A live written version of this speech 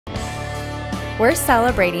We're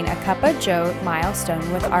celebrating a Cup of Joe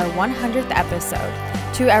milestone with our 100th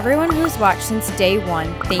episode. To everyone who's watched since day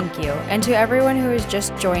one, thank you. And to everyone who is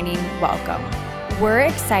just joining, welcome. We're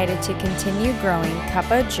excited to continue growing Cup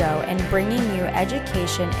of Joe and bringing you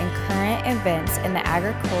education and current events in the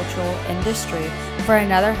agricultural industry for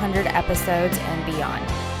another 100 episodes and beyond.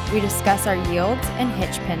 We discuss our yields and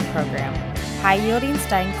hitch-pin program, high-yielding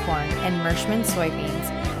Stine corn and Merschman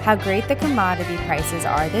soybeans, how great the commodity prices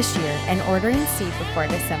are this year, and ordering seed before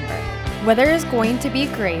December. Weather is going to be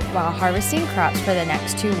great while harvesting crops for the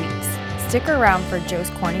next 2 weeks. Stick around for Joe's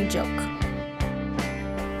corny joke.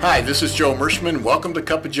 Hi, this is Joe Merschman. Welcome to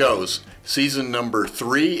Cup of Joe's, season number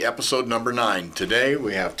 3, episode number 9. Today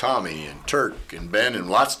we have Tommy and Turk and Ben and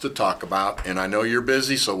lots to talk about, and I know you're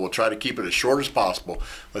busy, so we'll try to keep it as short as possible.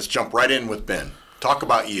 Let's jump right in with Ben. Talk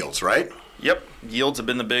about yields, right? Yep, yields have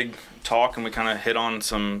been the big talk, and we kind of hit on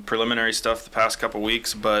some preliminary stuff the past couple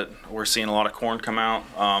weeks, but we're seeing a lot of corn come out.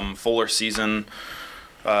 Fuller season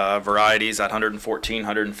varieties at 114,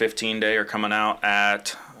 115 day are coming out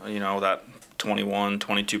at, that 21,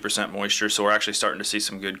 22% moisture, so we're actually starting to see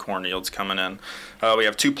some good corn yields coming in. We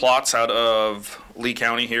have 2 plots out of Lee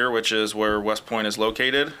County here, which is where West Point is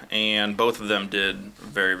located, and both of them did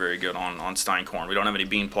very, very good on Stine corn. We don't have any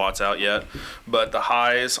bean plots out yet, but the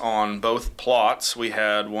highs on both plots, we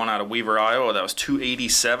had one out of Weaver, Iowa, that was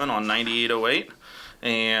 287 on 9808,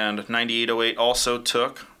 and 9808 also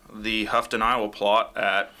took the Houghton, Iowa plot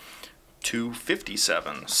at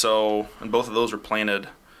 257. So, and both of those were planted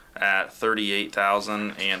at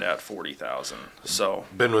 38,000 and at 40,000. So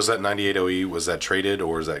Ben, was that 98OE, was that traded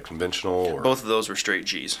or is that conventional? Or? Both of those were straight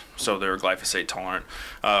Gs, so they were glyphosate tolerant.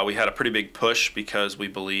 We had a pretty big push because we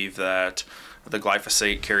believe that the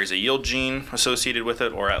glyphosate carries a yield gene associated with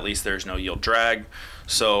it, or at least there's no yield drag.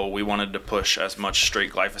 So we wanted to push as much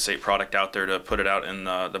straight glyphosate product out there to put it out in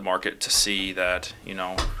the market to see that,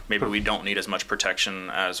 maybe we don't need as much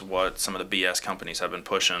protection as what some of the BS companies have been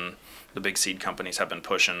pushing, the big seed companies have been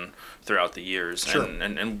pushing throughout the years. Sure.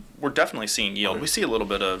 And we're definitely seeing yield. We see a little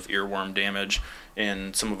bit of earworm damage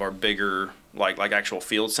in some of our bigger, like actual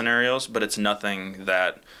field scenarios, but it's nothing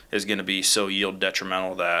that is going to be so yield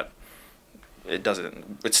detrimental that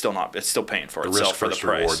it's still paying for itself for the price. The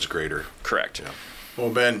reward's greater. Correct. Yeah. Well,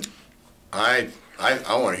 Ben, I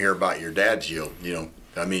want to hear about your dad's yield.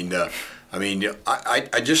 I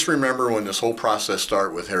just remember when this whole process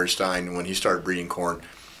started with Harry Stine, when he started breeding corn.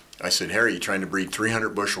 I said, Harry, you trying to breed 300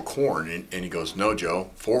 bushel corn? And he goes, no,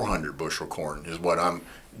 Joe, 400 bushel corn is what I'm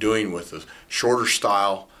doing with the shorter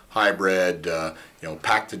style hybrid.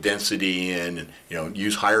 Pack the density in, and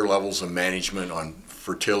use higher levels of management on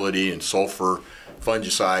fertility and sulfur,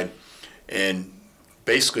 fungicide, and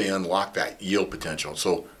basically unlock that yield potential.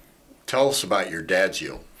 So tell us about your dad's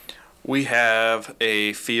yield. We have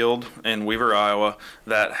a field in Weaver, Iowa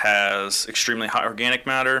that has extremely high organic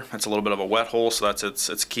matter. It's a little bit of a wet hole, so that's its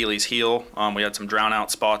Achilles heel. We had some drown out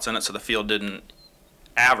spots in it, so the field didn't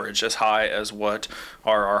average as high as what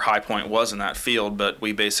our high point was in that field, but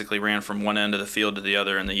we basically ran from one end of the field to the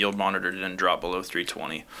other, and the yield monitor didn't drop below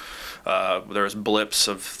 320. There was blips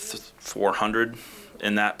of 400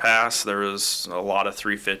 in that pass. There was a lot of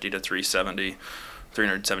 350 to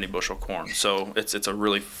 370 bushel corn. So it's a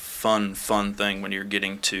really fun thing when you're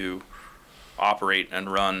getting to operate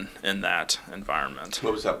and run in that environment.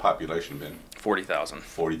 What was that population been? 40,000.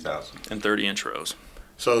 40,000. In 30-inch rows.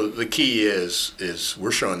 So the key is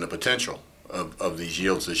we're showing the potential of these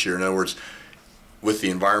yields this year. In other words, with the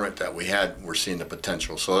environment that we had, we're seeing the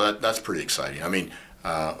potential. So that's pretty exciting.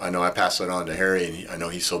 I know I passed that on to Harry, and I know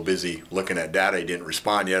he's so busy looking at data he didn't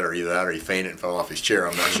respond yet, or either that or he fainted and fell off his chair.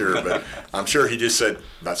 I'm not sure, but I'm sure he just said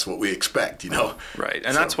that's what we expect, Right,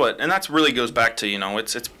 and that's really goes back to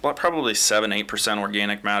it's probably 7-8%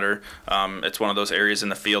 organic matter. It's one of those areas in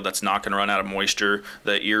the field that's not going to run out of moisture.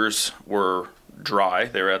 The ears were dry.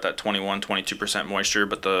 They were at that 21-22% moisture,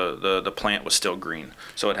 but the plant was still green.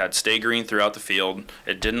 So it had stay green throughout the field.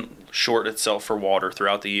 It didn't short itself for water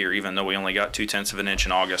throughout the year, even though we only got 0.2 of an inch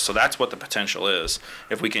in August. So that's what the potential is.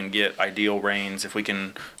 If we can get ideal rains, if we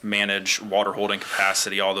can manage water holding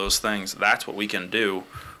capacity, all those things, that's what we can do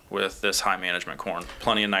with this high management corn.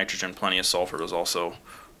 Plenty of nitrogen, plenty of sulfur was also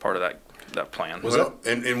part of that plan. Well,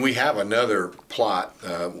 and we have another plot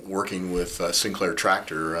working with Sinclair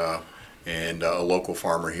Tractor, and a local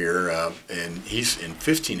farmer here, and he's in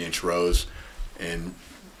 15-inch rows, and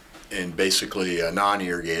basically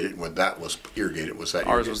non-irrigated. When that was irrigated, was that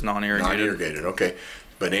ours was non-irrigated? Non-irrigated, okay.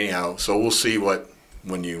 But anyhow, so we'll see when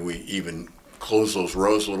we even close those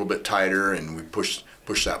rows a little bit tighter, and we push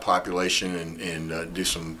that population and do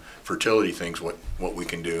some fertility things. What we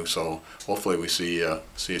can do. So hopefully we see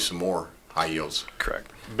some more high yields.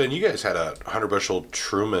 Correct. Ben, you guys had a 100 bushel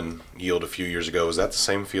Truman yield a few years ago. Was that the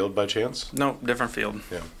same field by chance? No, different field.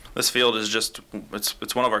 Yeah. This field is just,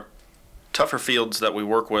 it's one of our tougher fields that we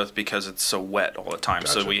work with because it's so wet all the time.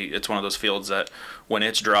 Gotcha. So it's one of those fields that when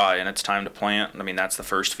it's dry and it's time to plant, I mean, that's the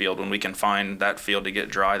first field. When we can find that field to get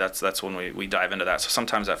dry, that's when we dive into that. So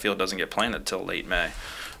sometimes that field doesn't get planted till late May.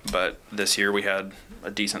 But this year we had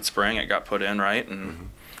a decent spring. It got put in right, and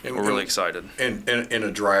we're really excited. And in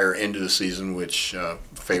a drier end of the season, which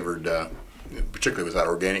favored, particularly with that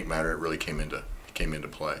organic matter, it really came into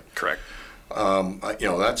play. Correct.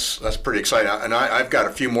 That's pretty exciting. And I've got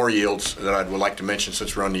a few more yields that I would like to mention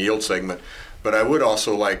since we're on the yield segment. But I would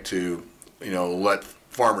also like to, let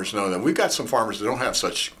farmers know that we've got some farmers that don't have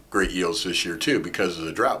such great yields this year too because of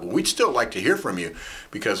the drought. But we'd still like to hear from you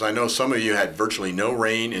because I know some of you had virtually no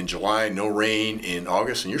rain in July, no rain in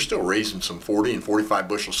August, and you're still raising some 40 and 45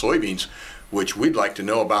 bushel soybeans, which we'd like to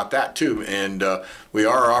know about that too. And we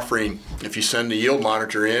are offering, if you send the yield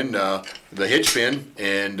monitor in, the hitch-pin,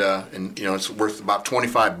 and it's worth about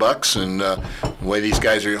 $25. And the way these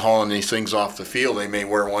guys are hauling these things off the field, they may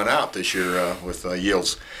wear one out this year with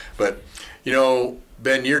yields. But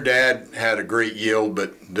Ben, your dad had a great yield,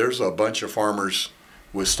 but there's a bunch of farmers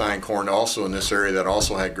with Stine corn also in this area that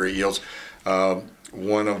also had great yields.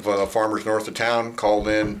 One of the farmers north of town called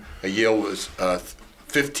in a yield was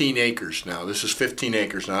 15 acres. Now this is 15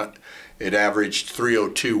 acres. It averaged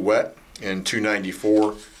 302 wet and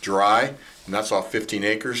 294 dry, and that's off 15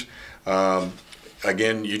 acres.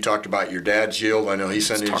 Again, you talked about your dad's yield. I know he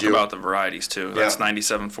sent in Talk yield. about the varieties too. That's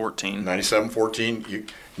 9714. 9714.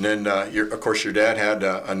 And then, of course, your dad had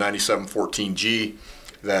a 9714G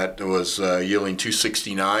that was yielding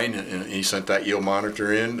 269, and he sent that yield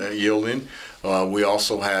monitor in. We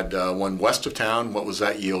also had one west of town. What was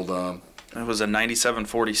that yield? It was a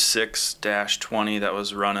 9746-20 that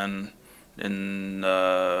was running in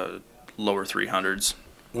lower 300s.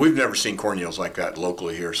 We've never seen corn yields like that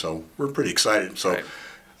locally here, so we're pretty excited. So, right.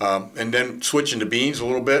 And then switching to beans a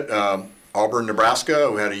little bit, Auburn, Nebraska,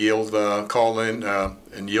 we had a yield call in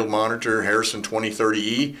and yield monitor, Harrison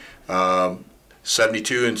 2030E,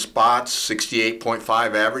 72 in spots,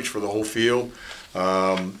 68.5 average for the whole field. We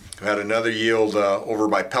had another yield over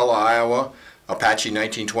by Pella, Iowa, Apache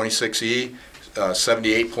 1926E,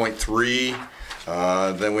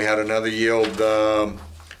 78.3. Then we had another yield,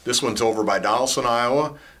 this one's over by Donaldson,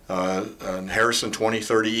 Iowa, Harrison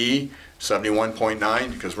 2030E,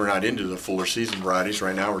 71.9, because we're not into the fuller season varieties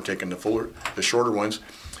right now. We're taking the shorter ones.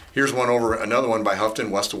 Here's another one by Houghton,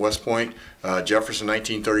 west of West Point, Jefferson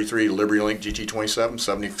 1933, Liberty Link GT27,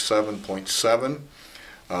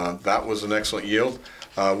 77.7. That was an excellent yield.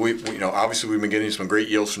 Obviously we've been getting some great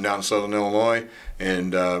yields from down in southern Illinois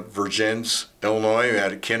and Vergennes, Illinois. We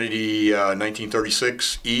had a Kennedy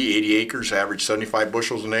 1936 E, 80 acres, average 75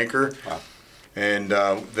 bushels an acre. Wow. And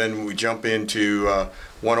then we jump into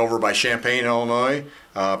one over by Champaign, Illinois,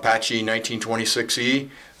 Apache 1926E,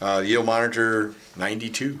 yield monitor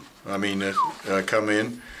 92. Come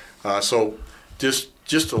in. So just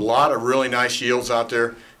a lot of really nice yields out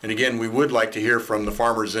there. And again, we would like to hear from the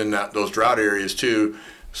farmers in those drought areas too,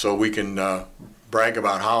 so we can brag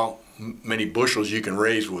about how many bushels you can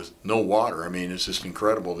raise with no water. I mean, it's just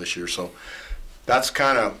incredible this year. So that's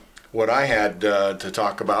kind of what I had to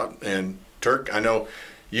talk about. And Turk, I know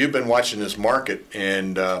you've been watching this market,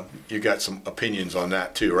 and you got some opinions on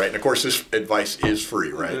that too, right? And of course, this advice is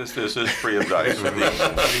free, right? This is free advice.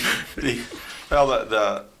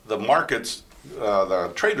 The markets,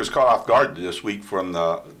 the traders caught off guard this week from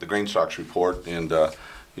the grain stocks report, and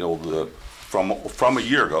from a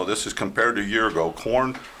year ago. This is compared to a year ago.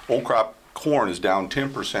 Old crop corn is down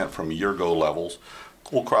 10% from a year ago levels.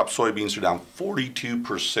 Old crop soybeans are down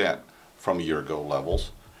 42% from a year ago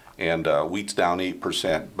levels, and wheat's down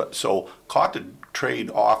 8%. But so caught the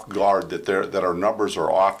trade off guard that our numbers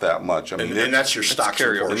are off that much. I mean, and that's your stocks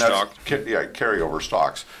carryover report. Carryover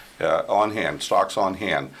stocks on hand, stocks on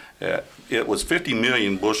hand. It was 50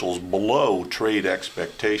 million bushels below trade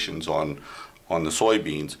expectations on the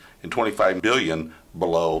soybeans and 25 billion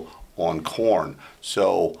below on corn.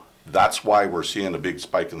 So that's why we're seeing a big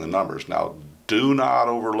spike in the numbers. Now, do not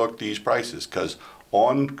overlook these prices, because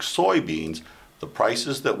on soybeans, the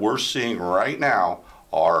prices that we're seeing right now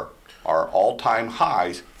are all-time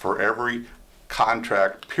highs for every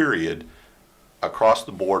contract period across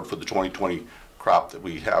the board for the 2020 crop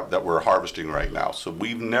that we're harvesting right now. So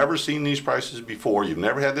we've never seen these prices before. You've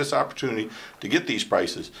never had this opportunity to get these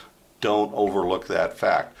prices. Don't overlook that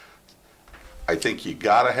fact. I think you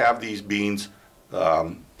got to have these beans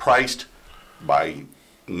priced by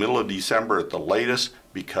middle of December at the latest,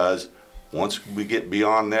 because Once we get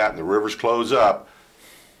beyond that and the rivers close up,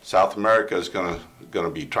 South America is going to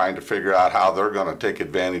be trying to figure out how they're going to take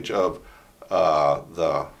advantage of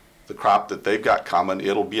the crop that they've got coming.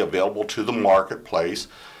 It'll be available to the marketplace.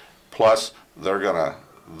 Plus, they're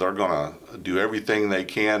gonna do everything they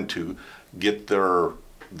can to get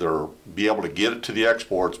be able to get it to the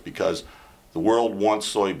exports, because the world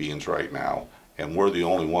wants soybeans right now, and we're the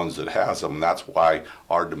only ones that has them. That's why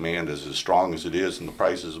our demand is as strong as it is, and the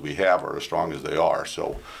prices we have are as strong as they are.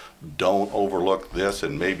 So don't overlook this,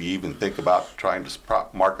 and maybe even think about trying to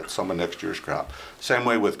market some of next year's crop. Same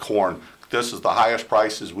way with corn. This is the highest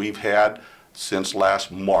prices we've had since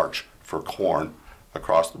last March for corn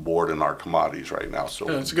across the board in our commodities right now. So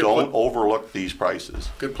don't overlook these prices.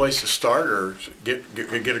 Good place to start, or get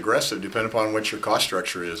aggressive depending upon what your cost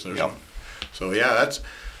structure is. Yep. So yeah,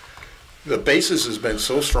 the basis has been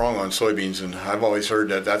so strong on soybeans, and I've always heard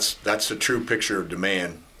that that's the true picture of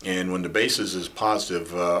demand. And when the basis is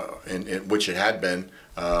positive, which it had been,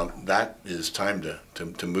 that is time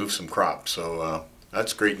to move some crops. So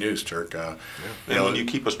that's great news, Turk. And when you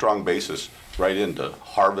keep a strong basis right into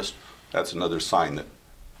harvest, that's another sign that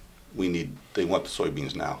they want the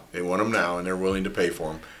soybeans now. They want them now, and they're willing to pay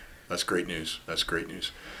for them. That's great news. That's great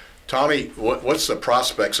news. Tommy, what's the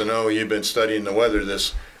prospects? I know you've been studying the weather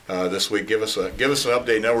this week. Give us an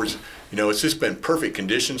update. In other words, it's just been perfect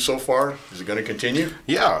conditions so far. Is it going to continue?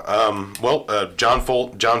 Yeah. John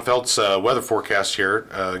Felt's weather forecast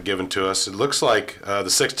here given to us. It looks like the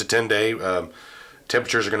 6 to 10 day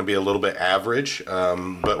temperatures are going to be a little bit average,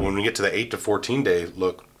 but when we get to the 8 to 14 day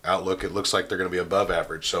outlook, it looks like they're going to be above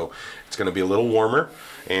average. So it's going to be a little warmer,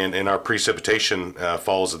 and our precipitation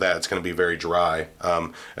follows that. It's going to be very dry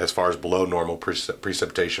as far as below normal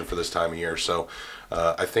precipitation for this time of year. So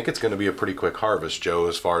I think it's going to be a pretty quick harvest, Joe,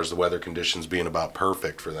 as far as the weather conditions being about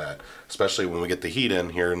perfect for that, especially when we get the heat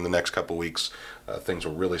in here in the next couple weeks. Things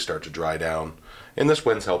will really start to dry down, and this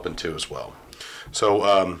wind's helping too as well.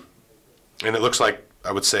 So and it looks like,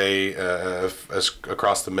 I would say, as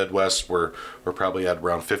across the Midwest, we're probably at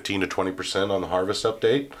around 15 to 20% on the harvest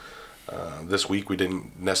update. This week we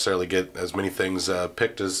didn't necessarily get as many things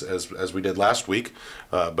picked as we did last week,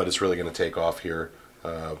 but it's really going to take off here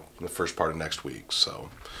in the first part of next week. So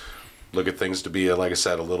look at things to be, like I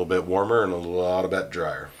said, a little bit warmer and a lot bit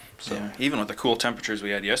drier. So. Yeah, even with the cool temperatures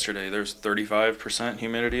we had yesterday, there's 35%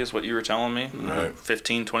 humidity is what you were telling me. Right.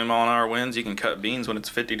 15, 20 mile an hour winds. You can cut beans when it's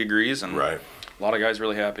 50 degrees, and right. A lot of guys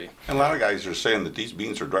really happy. And a lot of guys are saying that these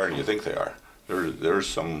beans are drier than you think they are.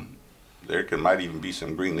 There might even be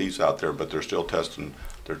some green leaves out there, but they're still testing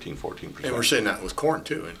 13, 14%. And we're seeing that with corn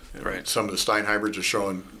too. And right. Some of the Stine hybrids are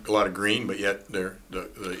showing a lot of green, but yet the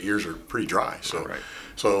ears are pretty dry. So, right.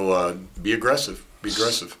 So be aggressive. Be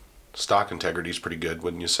aggressive. Stock integrity is pretty good,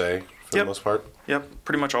 wouldn't you say, for the most part? Yep,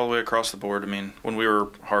 pretty much all the way across the board. I mean, when we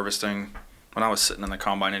were harvesting, when I was sitting in the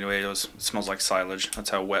combine anyway, it smells like silage.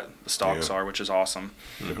 That's how wet the stalks are, which is awesome.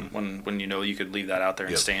 Mm-hmm. When you could leave that out there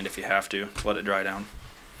and stand if you have to, let it dry down.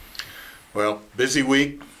 Well, busy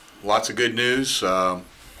week, lots of good news.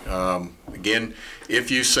 Again, if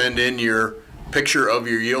you send in your picture of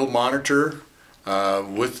your yield monitor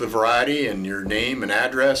with the variety and your name and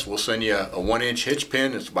address, we'll send you a 1-inch hitch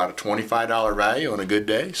pin. It's about a $25 value on a good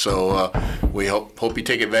day. So we hope you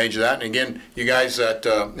take advantage of that. And again, you guys that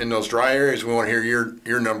in those dry areas, we want to hear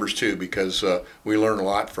your numbers too, because we learn a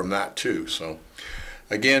lot from that too. So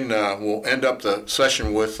again, we'll end up the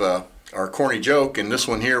session with our corny joke, and this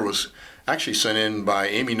one here was actually sent in by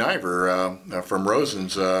Amy Niver from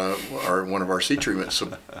Rosen's, one of our seed treatment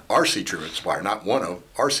supplier, not one of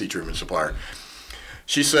our seed treatment supplier.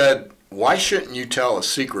 She said, "Why shouldn't you tell a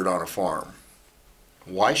secret on a farm?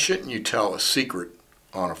 Why shouldn't you tell a secret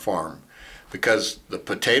on a farm? Because the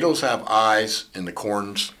potatoes have eyes and the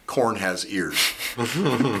corn has ears."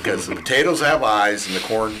 Because the potatoes have eyes and the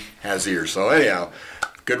corn has ears. So anyhow,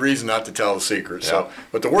 good reason not to tell a secret. So,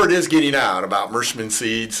 but the word is getting out about Merschman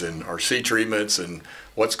seeds and our seed treatments and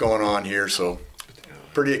what's going on here. So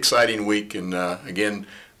pretty exciting week. And again,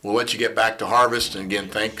 we'll let you get back to harvest. And again,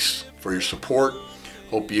 thanks for your support.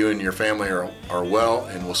 Hope you and your family are well,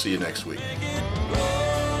 and we'll see you next week.